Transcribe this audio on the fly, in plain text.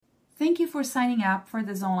Thank you for signing up for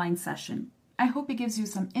this online session. I hope it gives you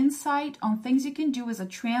some insight on things you can do as a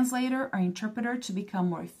translator or interpreter to become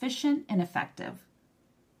more efficient and effective.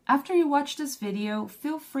 After you watch this video,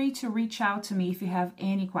 feel free to reach out to me if you have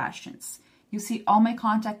any questions. You'll see all my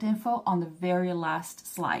contact info on the very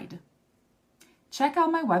last slide. Check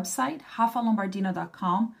out my website,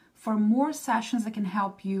 rafalombardino.com, for more sessions that can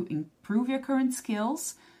help you improve your current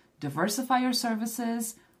skills, diversify your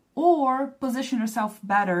services, or position yourself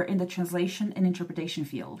better in the translation and interpretation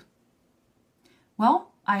field.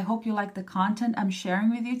 Well, I hope you like the content I'm sharing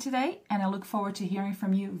with you today, and I look forward to hearing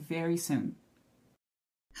from you very soon.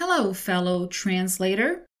 Hello, fellow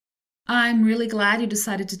translator. I'm really glad you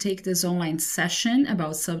decided to take this online session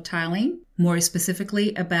about subtitling, more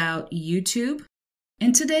specifically about YouTube.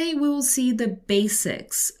 And today we will see the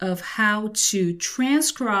basics of how to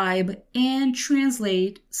transcribe and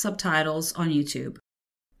translate subtitles on YouTube.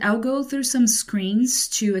 I'll go through some screens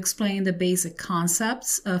to explain the basic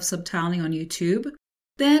concepts of subtitling on YouTube.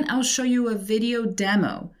 Then I'll show you a video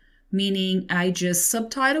demo, meaning I just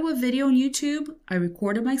subtitle a video on YouTube, I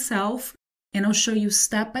record it myself, and I'll show you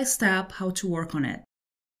step by step how to work on it.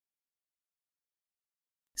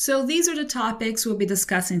 So these are the topics we'll be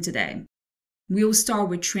discussing today. We'll start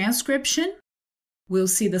with transcription. We'll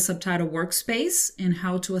see the subtitle workspace and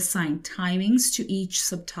how to assign timings to each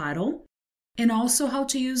subtitle, and also how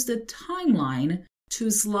to use the timeline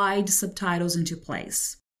to slide subtitles into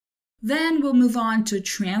place. Then we'll move on to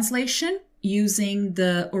translation using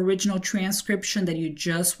the original transcription that you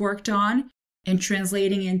just worked on and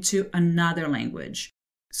translating into another language.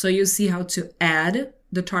 So you'll see how to add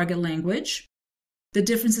the target language, the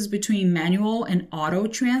differences between manual and auto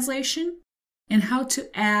translation, and how to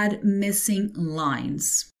add missing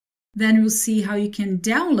lines. Then we'll see how you can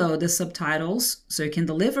download the subtitles so you can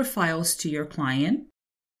deliver files to your client.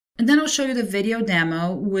 And then I'll show you the video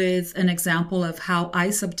demo with an example of how I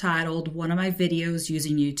subtitled one of my videos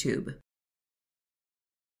using YouTube.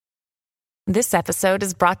 This episode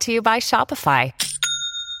is brought to you by Shopify.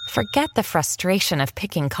 Forget the frustration of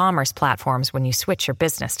picking commerce platforms when you switch your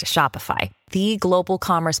business to Shopify, the global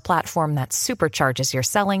commerce platform that supercharges your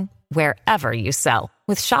selling wherever you sell.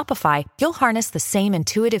 With Shopify, you'll harness the same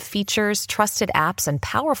intuitive features, trusted apps, and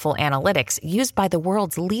powerful analytics used by the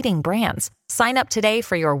world's leading brands. Sign up today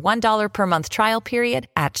for your $1 per month trial period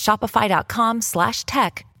at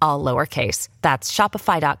shopify.com/tech, all lowercase. That's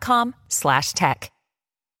shopify.com/tech.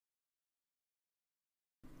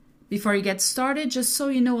 Before you get started, just so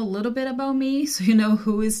you know a little bit about me, so you know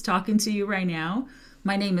who is talking to you right now.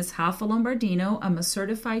 My name is Rafa Lombardino. I'm a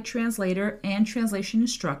certified translator and translation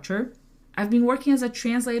instructor. I've been working as a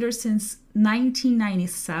translator since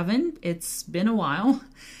 1997. It's been a while.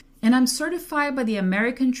 And I'm certified by the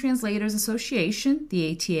American Translators Association, the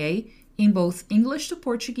ATA, in both English to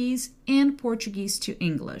Portuguese and Portuguese to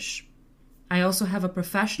English. I also have a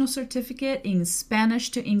professional certificate in Spanish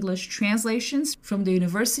to English translations from the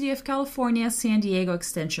University of California, San Diego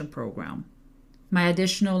Extension Program. My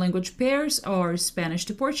additional language pairs are Spanish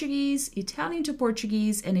to Portuguese, Italian to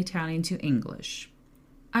Portuguese, and Italian to English.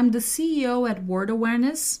 I'm the CEO at Word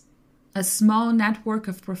Awareness, a small network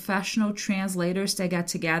of professional translators that got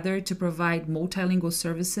together to provide multilingual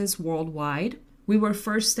services worldwide. We were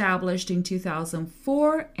first established in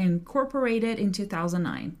 2004 and incorporated in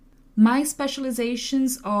 2009. My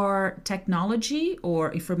specializations are technology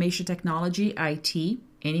or information technology, IT,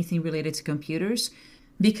 anything related to computers,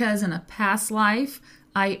 because in a past life,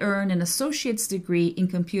 I earned an associate's degree in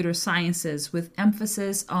computer sciences with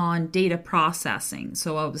emphasis on data processing.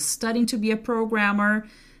 So I was studying to be a programmer,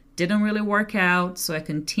 didn't really work out, so I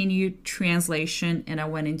continued translation and I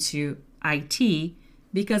went into IT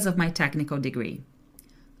because of my technical degree.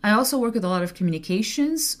 I also work with a lot of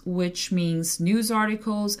communications, which means news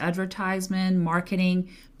articles, advertisement, marketing,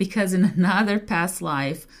 because in another past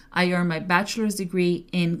life, I earned my bachelor's degree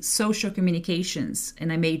in social communications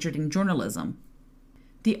and I majored in journalism.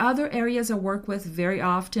 The other areas I work with very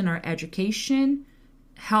often are education,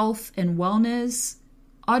 health and wellness,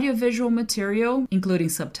 audiovisual material, including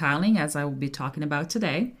subtitling, as I will be talking about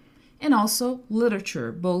today, and also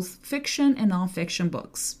literature, both fiction and nonfiction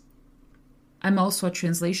books. I'm also a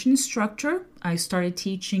translation instructor. I started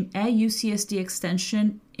teaching at UCSD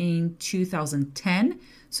Extension in 2010,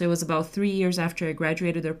 so it was about 3 years after I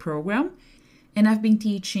graduated their program. And I've been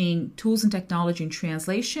teaching tools and technology in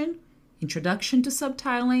translation, introduction to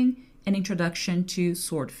subtitling, and introduction to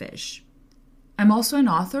swordfish. I'm also an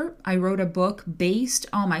author. I wrote a book based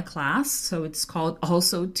on my class, so it's called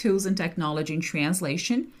also Tools and Technology in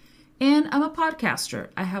Translation. And I'm a podcaster.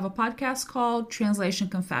 I have a podcast called Translation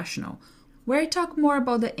Confessional, where I talk more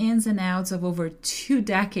about the ins and outs of over 2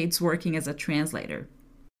 decades working as a translator.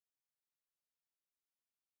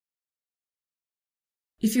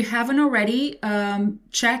 If you haven't already,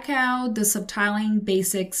 check out the Subtitling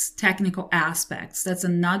Basics Technical Aspects. That's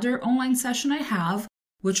another online session I have,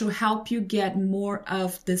 which will help you get more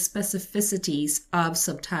of the specificities of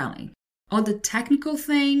subtitling. All the technical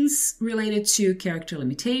things related to character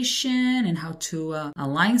limitation and how to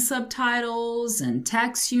align subtitles and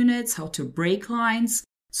text units, how to break lines.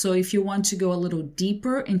 So if you want to go a little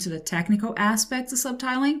deeper into the technical aspects of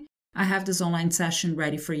subtitling, I have this online session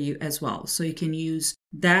ready for you as well. So you can use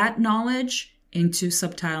that knowledge into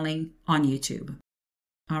subtitling on YouTube.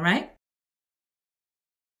 All right?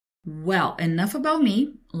 Well, enough about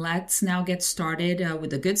me. Let's now get started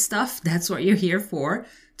with the good stuff. That's what you're here for,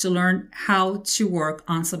 to learn how to work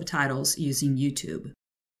on subtitles using YouTube.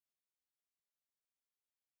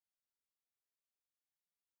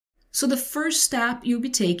 So the first step you'll be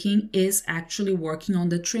taking is actually working on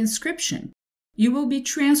the transcription. You will be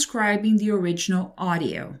transcribing the original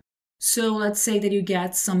audio. So let's say that you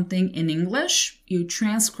get something in English, you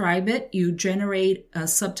transcribe it, you generate a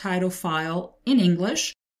subtitle file in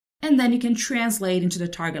English, and then you can translate into the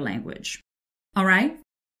target language. All right?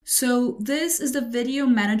 So this is the video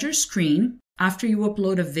manager screen. After you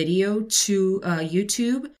upload a video to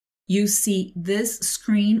YouTube, you see this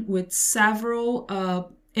screen with several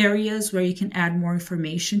areas where you can add more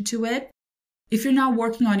information to it. If you're not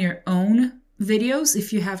working on your own videos,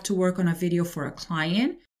 if you have to work on a video for a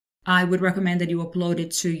client, I would recommend that you upload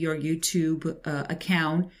it to your YouTube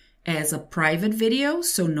account as a private video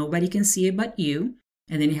so nobody can see it but you.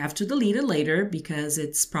 And then you have to delete it later because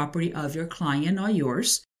it's property of your client, not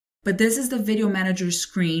yours. But this is the video manager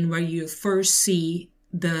screen where you first see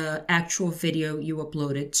the actual video you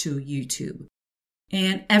uploaded to YouTube.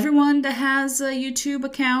 And everyone that has a YouTube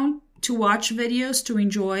account to watch videos, to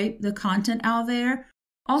enjoy the content out there,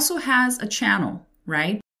 also has a channel,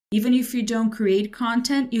 right? Even if you don't create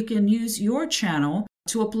content, you can use your channel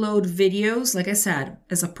to upload videos, like I said,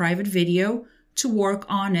 as a private video to work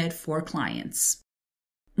on it for clients.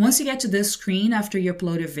 Once you get to this screen after you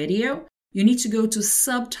upload a video, you need to go to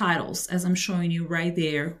subtitles, as I'm showing you right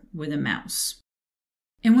there with a mouse.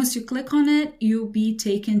 And once you click on it, you'll be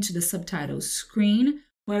taken to the subtitles screen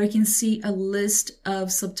where you can see a list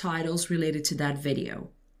of subtitles related to that video.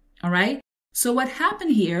 All right? So what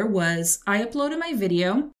happened here was I uploaded my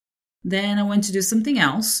video, then I went to do something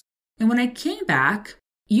else. And when I came back,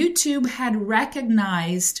 YouTube had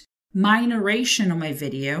recognized my narration of my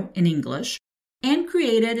video in English and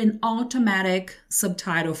created an automatic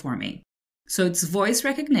subtitle for me. So it's voice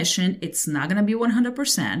recognition. It's not going to be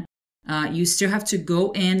 100%. You still have to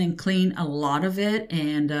go in and clean a lot of it.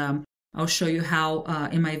 And I'll show you how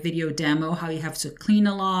in my video demo, how you have to clean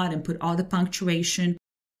a lot and put all the punctuation.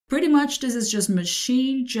 Pretty much this is just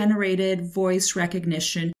machine generated voice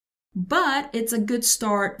recognition, but it's a good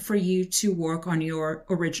start for you to work on your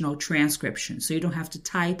original transcription. So you don't have to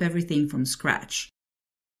type everything from scratch.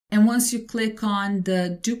 And once you click on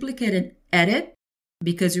the duplicate and edit,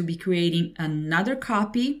 because you'll be creating another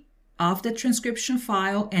copy of the transcription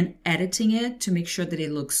file and editing it to make sure that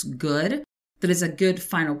it looks good, that is a good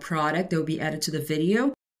final product that will be added to the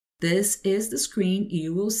video, this is the screen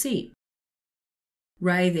you will see.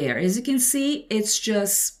 Right there. As you can see, it's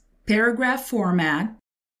just paragraph format.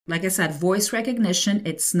 Like I said, voice recognition,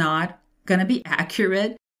 it's not going to be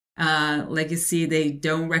accurate. Like you see, they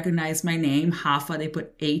don't recognize my name. Hafa, they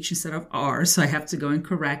put H instead of R, so I have to go and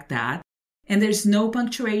correct that. And there's no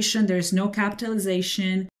punctuation, there's no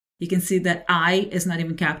capitalization. You can see that I is not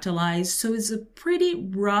even capitalized, so it's a pretty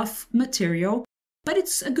rough material, but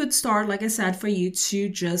it's a good start, like I said, for you to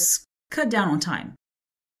just cut down on time.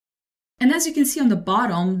 And as you can see on the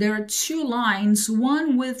bottom, there are 2 lines,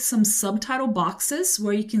 one with some subtitle boxes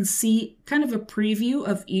where you can see kind of a preview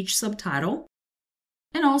of each subtitle,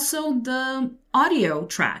 and also the audio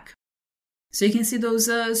track. So you can see those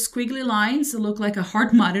squiggly lines that look like a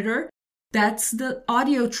heart monitor. That's the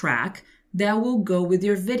audio track that will go with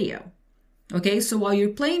your video. Okay, so while you're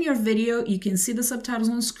playing your video, you can see the subtitles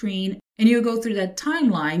on the screen and you'll go through that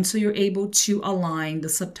timeline so you're able to align the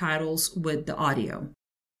subtitles with the audio.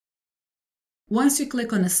 Once you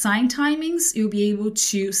click on Assign Timings, you'll be able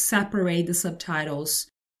to separate the subtitles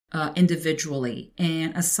individually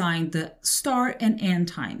and assign the start and end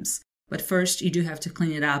times. But first, you do have to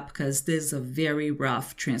clean it up because this is a very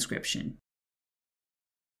rough transcription.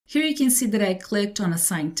 Here you can see that I clicked on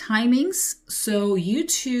Assign Timings. So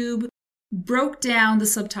YouTube broke down the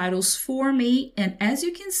subtitles for me. And as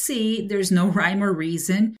you can see, there's no rhyme or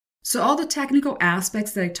reason. So all the technical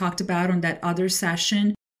aspects that I talked about on that other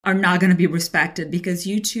session, are not going to be respected because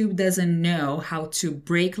YouTube doesn't know how to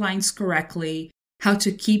break lines correctly, how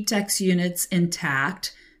to keep text units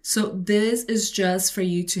intact. So this is just for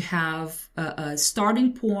you to have a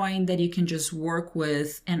starting point that you can just work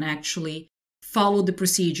with and actually follow the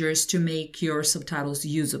procedures to make your subtitles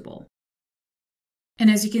usable. And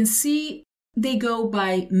as you can see, they go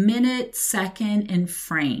by minute, second, and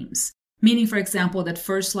frames. Meaning, for example, that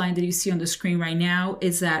first line that you see on the screen right now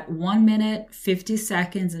is at 1 minute, 50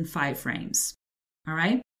 seconds, and 5 frames. All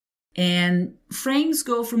right? And frames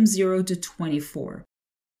go from 0 to 24.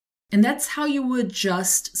 And that's how you would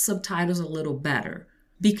adjust subtitles a little better,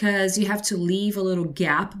 because you have to leave a little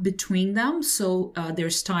gap between them. So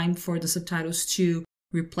there's time for the subtitles to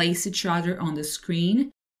replace each other on the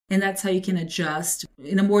screen. And that's how you can adjust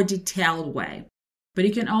in a more detailed way. But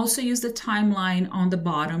you can also use the timeline on the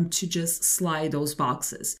bottom to just slide those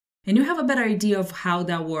boxes. And you have a better idea of how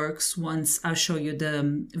that works once I'll show you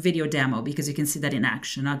the video demo, because you can see that in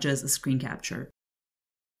action, not just a screen capture.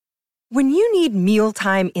 When you need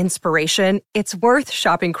mealtime inspiration, it's worth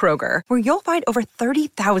shopping Kroger, where you'll find over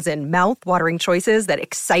 30,000 mouth-watering choices that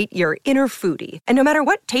excite your inner foodie. And no matter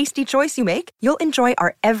what tasty choice you make, you'll enjoy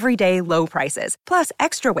our everyday low prices, plus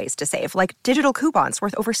extra ways to save, like digital coupons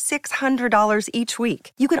worth over $600 each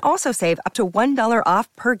week. You can also save up to $1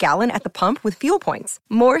 off per gallon at the pump with fuel points.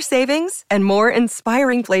 More savings and more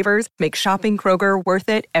inspiring flavors make shopping Kroger worth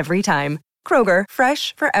it every time. Kroger,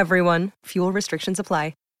 fresh for everyone. Fuel restrictions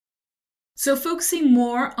apply. So focusing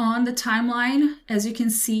more on the timeline, as you can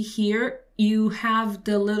see here, you have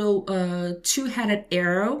the little two-headed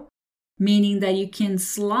arrow, meaning that you can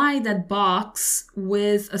slide that box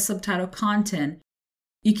with a subtitle content.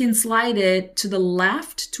 You can slide it to the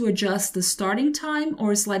left to adjust the starting time,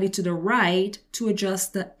 or slide it to the right to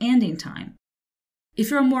adjust the ending time. If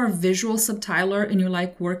you're a more visual subtitler and you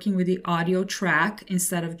like working with the audio track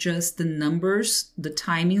instead of just the numbers, the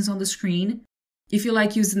timings on the screen, if you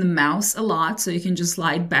like using the mouse a lot, so you can just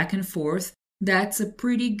slide back and forth, that's a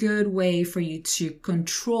pretty good way for you to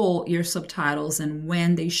control your subtitles and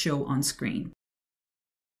when they show on screen.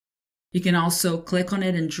 You can also click on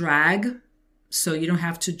it and drag, so you don't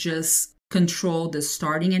have to just control the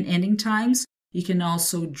starting and ending times. You can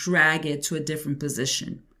also drag it to a different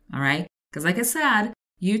position, all right? Because like I said,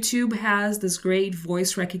 YouTube has this great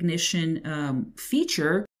voice recognition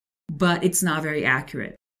feature, but it's not very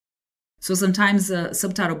accurate. So sometimes the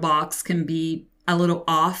subtitle box can be a little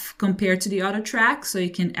off compared to the audio track, so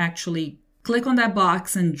you can actually click on that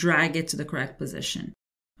box and drag it to the correct position.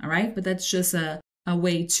 All right, but that's just a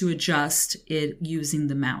way to adjust it using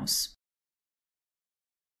the mouse.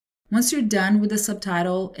 Once you're done with the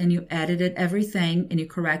subtitle and you edited everything and you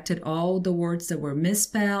corrected all the words that were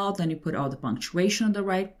misspelled, and you put all the punctuation in the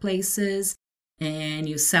right places, and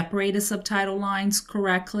you separate the subtitle lines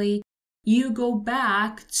correctly, you go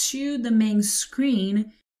back to the main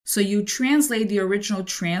screen. So you translate the original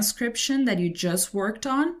transcription that you just worked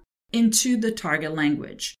on into the target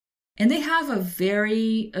language. And they have a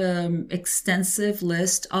very extensive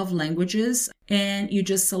list of languages, and you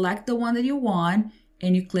just select the one that you want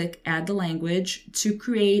and you click Add the Language to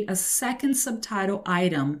create a second subtitle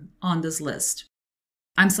item on this list.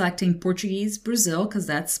 I'm selecting Portuguese Brazil because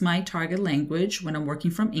that's my target language when I'm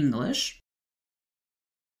working from English.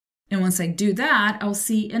 And once I do that, I'll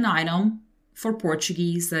see an item for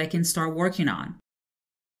Portuguese that I can start working on.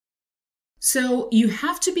 So you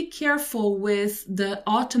have to be careful with the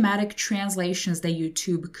automatic translations that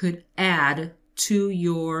YouTube could add to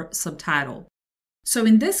your subtitle. So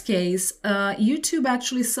in this case, YouTube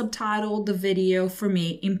actually subtitled the video for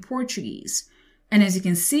me in Portuguese. And as you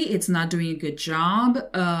can see, it's not doing a good job.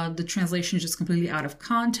 The translation is just completely out of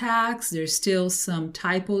context. There's still some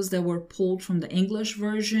typos that were pulled from the English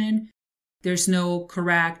version. There's no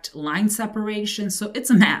correct line separation, so it's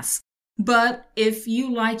a mess. But if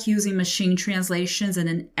you like using machine translations and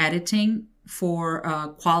then editing for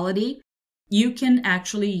quality, you can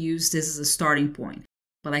actually use this as a starting point.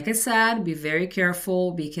 But like I said, be very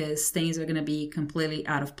careful because things are going to be completely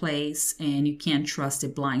out of place and you can't trust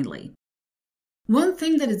it blindly. One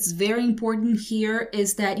thing that is very important here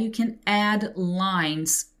is that you can add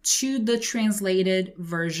lines to the translated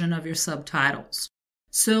version of your subtitles.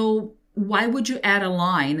 So why would you add a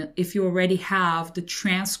line if you already have the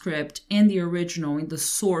transcript in the original, in the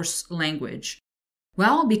source language?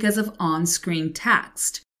 Well, because of on-screen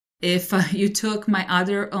text. If you took my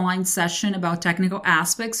other online session about technical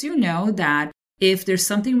aspects, you know that if there's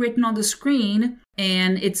something written on the screen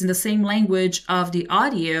and it's in the same language of the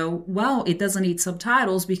audio, well, it doesn't need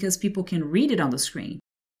subtitles because people can read it on the screen.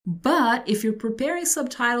 But if you're preparing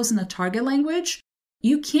subtitles in a target language,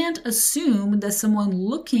 you can't assume that someone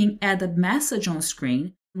looking at the message on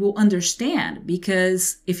screen will understand,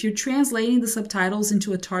 because if you're translating the subtitles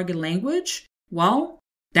into a target language, well,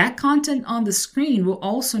 that content on the screen will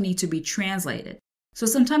also need to be translated. So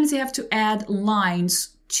sometimes you have to add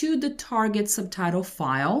lines to the target subtitle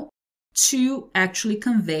file to actually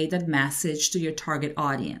convey that message to your target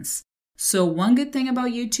audience. So one good thing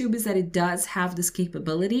about YouTube is that it does have this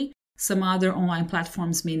capability. Some other online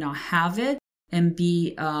platforms may not have it and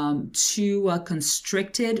be too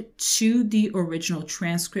constricted to the original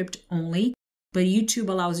transcript only, but YouTube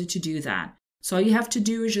allows you to do that. So all you have to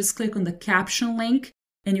do is just click on the caption link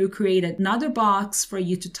and you create another box for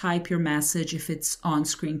you to type your message if it's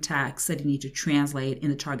on-screen text that you need to translate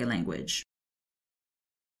in the target language.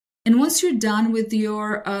 And once you're done with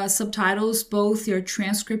your subtitles, both your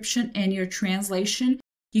transcription and your translation,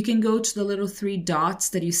 you can go to the little 3 dots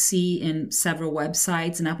that you see in several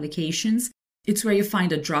websites and applications. It's where you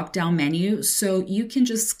find a drop-down menu. So you can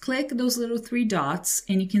just click those little 3 dots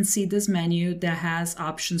and you can see this menu that has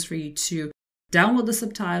options for you to download the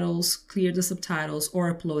subtitles, clear the subtitles,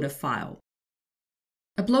 or upload a file.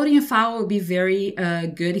 Uploading a file would be very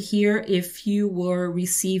good here if you were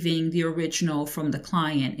receiving the original from the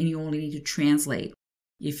client and you only need to translate,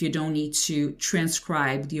 if you don't need to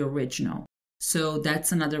transcribe the original. So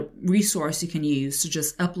that's another resource you can use to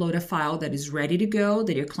just upload a file that is ready to go,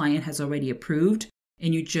 that your client has already approved,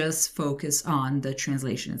 and you just focus on the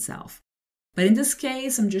translation itself. But in this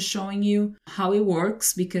case, I'm just showing you how it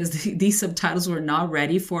works because these subtitles were not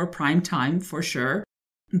ready for prime time for sure,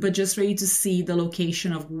 but just for you to see the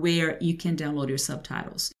location of where you can download your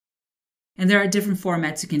subtitles. And there are different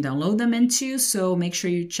formats you can download them into, so make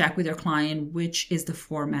sure you check with your client which is the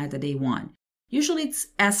format that they want. Usually it's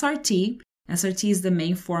SRT. SRT is the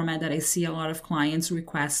main format that I see a lot of clients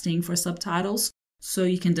requesting for subtitles, so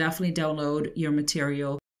you can definitely download your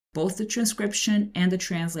material, both the transcription and the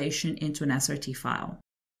translation, into an SRT file.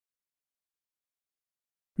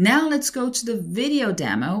 Now let's go to the video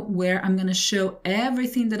demo where I'm going to show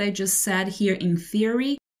everything that I just said here in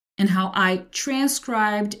theory and how I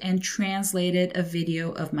transcribed and translated a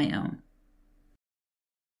video of my own.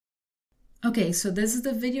 Okay, so this is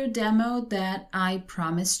the video demo that I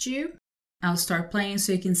promised you. I'll start playing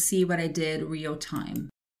so you can see what I did real time.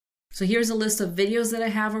 So here's a list of videos that I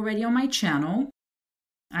have already on my channel.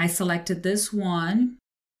 I selected this one.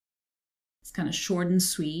 It's kind of short and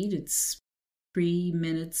sweet. It's 3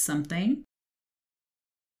 minutes something.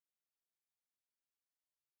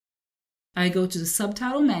 I go to the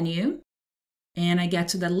subtitle menu and I get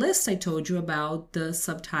to the list I told you about the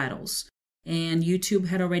subtitles. And YouTube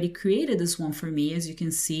had already created this one for me, as you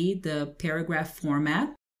can see, the paragraph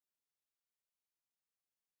format.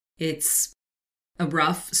 It's a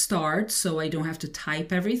rough start, so I don't have to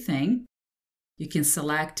type everything. You can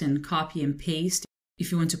select and copy and paste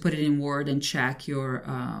if you want to put it in Word and check your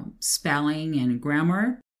spelling and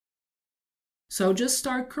grammar. So just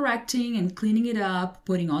start correcting and cleaning it up,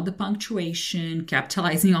 putting all the punctuation,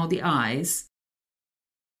 capitalizing all the I's.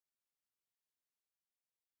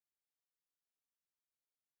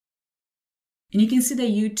 And you can see that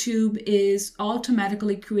YouTube is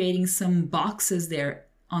automatically creating some boxes there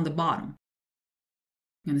on the bottom.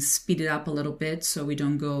 I'm going to speed it up a little bit so we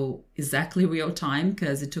don't go exactly real time,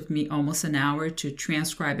 because it took me almost an hour to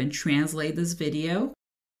transcribe and translate this video.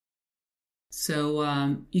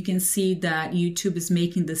 So you can see that YouTube is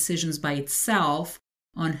making decisions by itself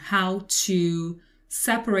on how to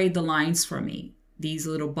separate the lines for me, these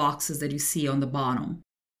little boxes that you see on the bottom.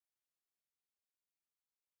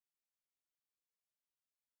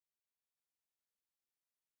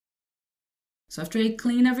 So after I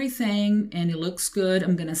clean everything and it looks good,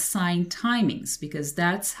 I'm going to assign timings, because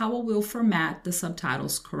that's how I will format the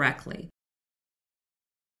subtitles correctly.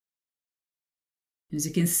 As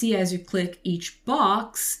you can see, as you click each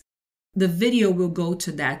box, the video will go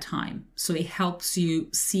to that time. So it helps you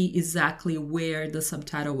see exactly where the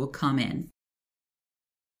subtitle will come in.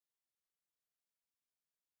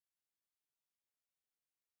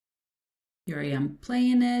 Here I am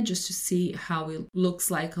playing it just to see how it looks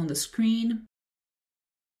like on the screen.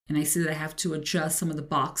 And I see that I have to adjust some of the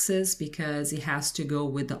boxes because it has to go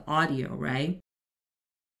with the audio, right?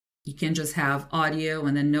 You can just have audio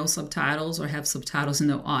and then no subtitles, or have subtitles and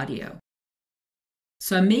no audio.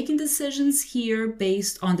 So I'm making decisions here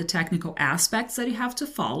based on the technical aspects that you have to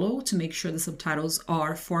follow to make sure the subtitles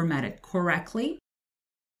are formatted correctly.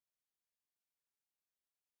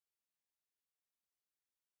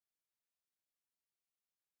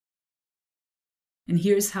 And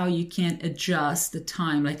here's how you can adjust the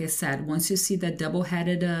time. Like I said, once you see that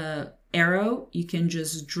double-headed arrow, you can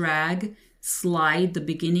just drag slide the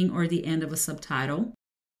beginning or the end of a subtitle.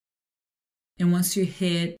 And once you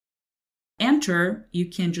hit enter, you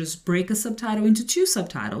can just break a subtitle into 2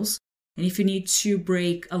 subtitles. And if you need to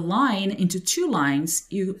break a line into 2 lines,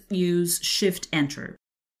 you use Shift Enter.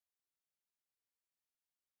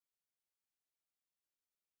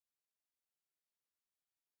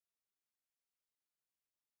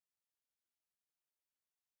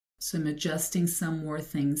 So I'm adjusting some more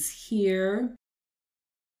things here.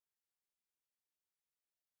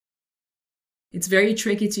 It's very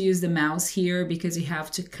tricky to use the mouse here because you have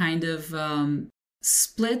to kind of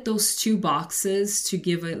split those 2 boxes to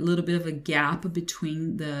give a little bit of a gap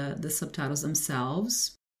between the subtitles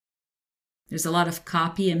themselves. There's a lot of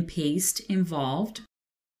copy and paste involved.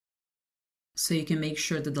 So you can make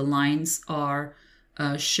sure that the lines are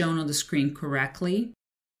shown on the screen correctly,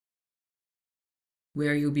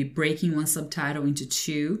 where you'll be breaking one subtitle into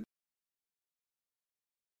 2.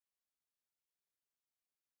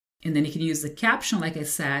 And then you can use the caption, like I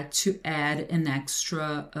said, to add an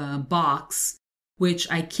extra box, which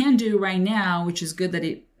I can do right now, which is good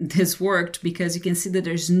that this worked because you can see that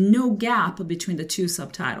there's no gap between the 2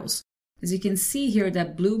 subtitles. As you can see here,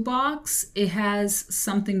 that blue box, it has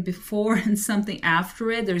something before and something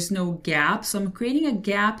after it. There's no gap. So I'm creating a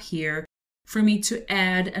gap here for me to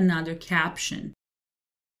add another caption.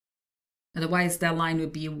 Otherwise, that line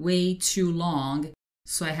would be way too long.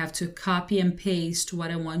 So I have to copy and paste what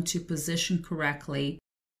I want to position correctly.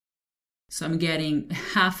 So I'm getting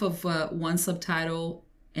half of one subtitle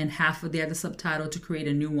and half of the other subtitle to create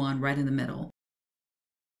a new one right in the middle.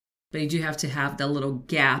 But you do have to have that little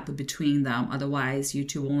gap between them. Otherwise,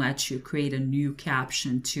 YouTube won't let you create a new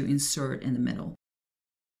caption to insert in the middle.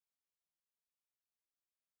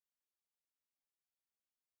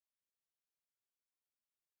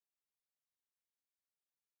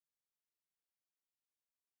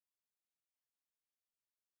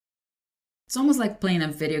 It's almost like playing a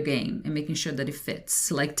video game and making sure that it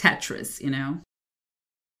fits, like Tetris, you know?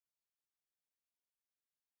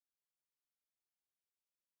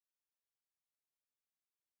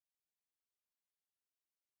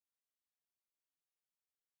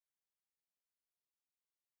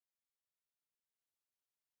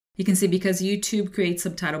 You can see because YouTube creates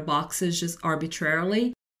subtitle boxes just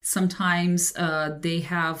arbitrarily, sometimes they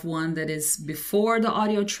have one that is before the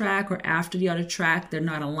audio track or after the audio track. They're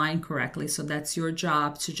not aligned correctly. So that's your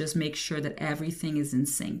job to just make sure that everything is in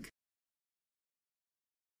sync.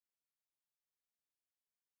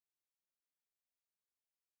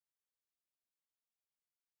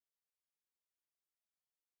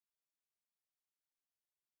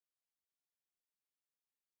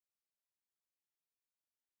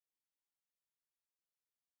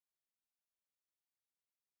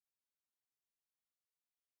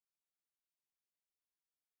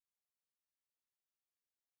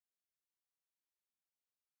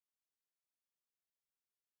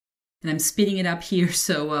 And I'm speeding it up here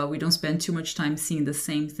so we don't spend too much time seeing the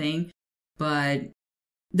same thing. But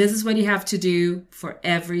this is what you have to do for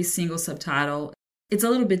every single subtitle. It's a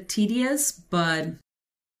little bit tedious, but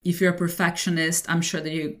if you're a perfectionist, I'm sure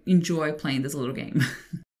that you enjoy playing this little game.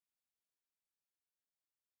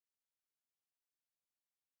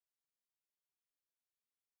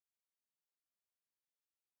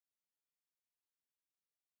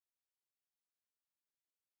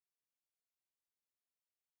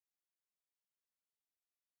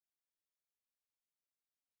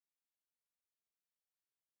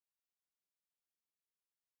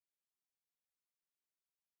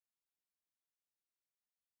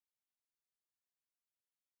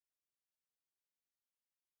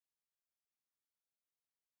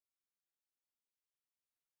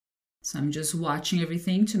 So I'm just watching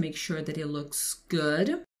everything to make sure that it looks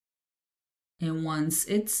good. And once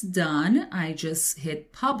it's done, I just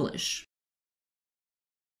hit publish.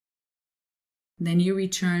 Then you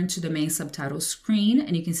return to the main subtitle screen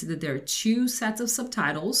and you can see that there are 2 sets of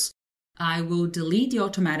subtitles. I will delete the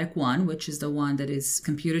automatic one, which is the one that is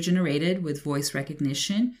computer generated with voice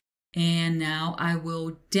recognition. And now I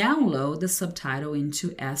will download the subtitle into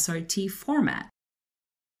SRT format.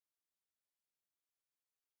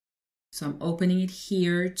 So I'm opening it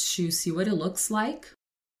here to see what it looks like.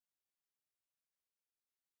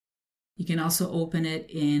 You can also open it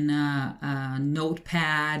in a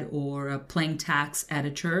Notepad or a plain text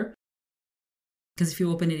editor. Because if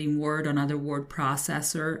you open it in Word or another word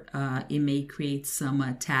processor, it may create some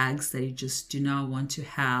tags that you just do not want to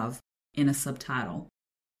have in a subtitle.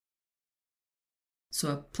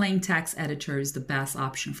 So a plain text editor is the best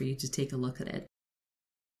option for you to take a look at it.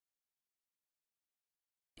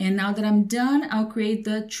 And now that I'm done, I'll create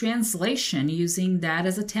the translation using that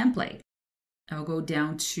as a template. I'll go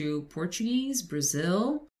down to Portuguese,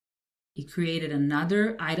 Brazil. It created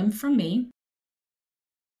another item for me.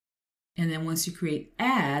 And then once you create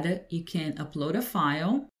add, you can upload a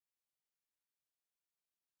file.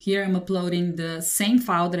 Here I'm uploading the same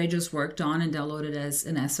file that I just worked on and downloaded as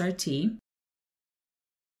an SRT.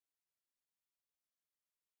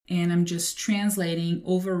 And I'm just translating,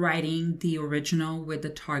 overwriting the original with the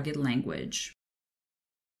target language.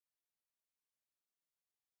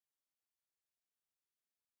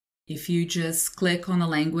 If you just click on the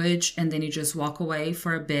language and then you just walk away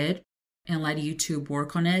for a bit and let YouTube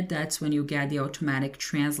work on it, that's when you get the automatic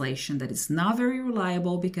translation that is not very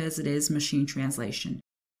reliable because it is machine translation.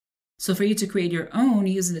 So for you to create your own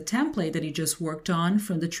using the template that you just worked on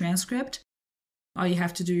from the transcript, all you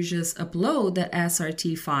have to do is just upload that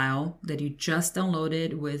SRT file that you just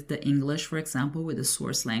downloaded with the English, for example, with the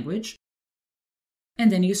source language.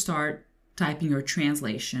 And then you start typing your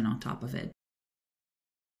translation on top of it.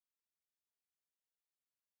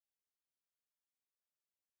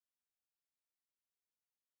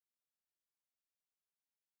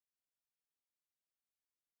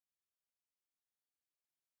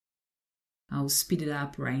 I'll speed it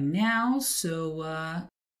up right now so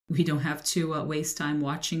we don't have to waste time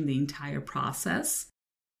watching the entire process.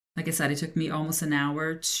 Like I said, it took me almost an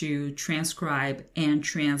hour to transcribe and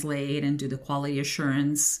translate and do the quality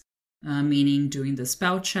assurance, meaning doing the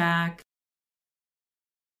spell check.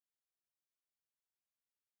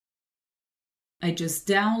 I just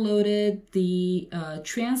downloaded the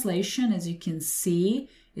translation. As you can see,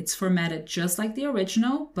 it's formatted just like the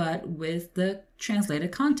original, but with the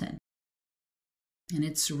translated content. And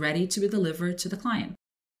it's ready to be delivered to the client.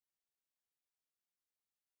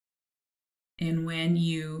 And when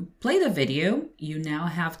you play the video, you now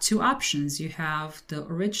have two options. You have the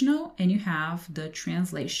original and you have the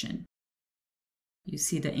translation. You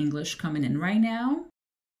see the English coming in right now.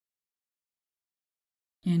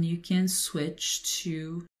 And you can switch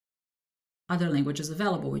to other languages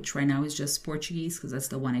available, which right now is just Portuguese because that's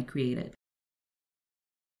the one I created.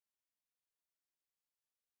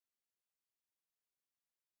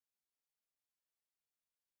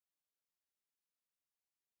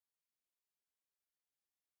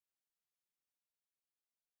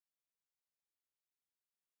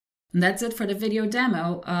 And that's it for the video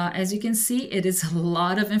demo. As you can see, it is a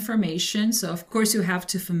lot of information. So of course you have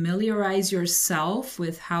to familiarize yourself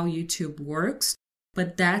with how YouTube works,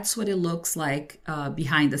 but that's what it looks like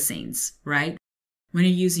behind the scenes, right? When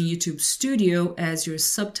you're using YouTube Studio as your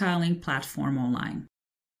subtitling platform online.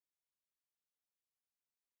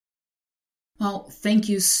 Well, thank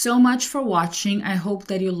you so much for watching. I hope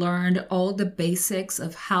that you learned all the basics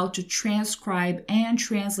of how to transcribe and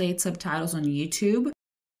translate subtitles on YouTube.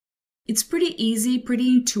 It's pretty easy, pretty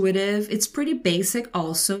intuitive. It's pretty basic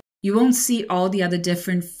also. You won't see all the other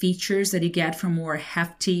different features that you get from more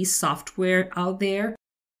hefty software out there.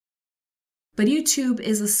 But YouTube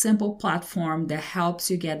is a simple platform that helps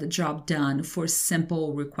you get the job done for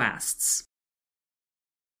simple requests.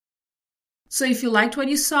 So if you liked what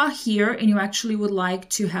you saw here and you actually would like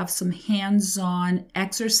to have some hands-on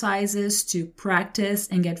exercises to practice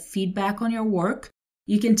and get feedback on your work,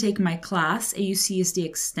 you can take my class, AUC is the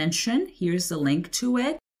extension. Here's the link to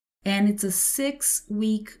it. And it's a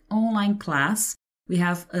 6-week online class. We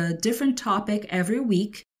have a different topic every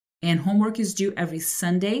week, and homework is due every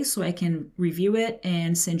Sunday, so I can review it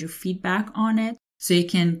and send you feedback on it so you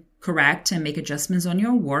can correct and make adjustments on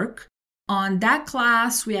your work. On that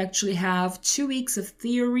class, we actually have 2 weeks of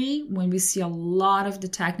theory when we see a lot of the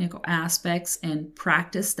technical aspects and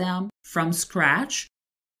practice them from scratch.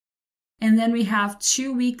 And then we have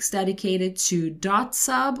 2 weeks dedicated to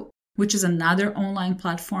 .sub, which is another online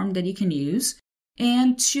platform that you can use,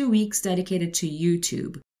 and 2 weeks dedicated to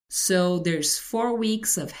YouTube. So there's 4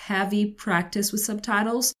 weeks of heavy practice with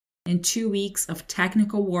subtitles and 2 weeks of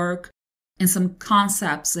technical work and some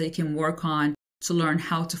concepts that you can work on to learn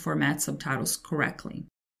how to format subtitles correctly.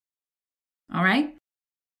 All right?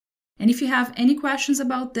 And if you have any questions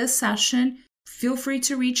about this session, feel free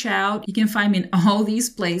to reach out. You can find me in all these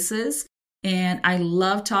places. And I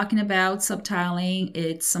love talking about subtitling.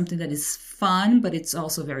 It's something that is fun, but it's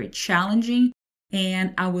also very challenging.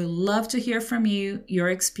 And I would love to hear from you, your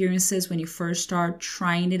experiences when you first start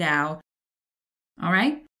trying it out. All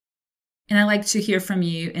right? And I like to hear from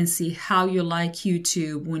you and see how you like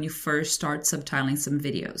YouTube when you first start subtitling some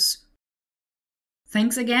videos.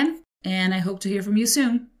 Thanks again, and I hope to hear from you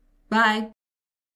soon. Bye.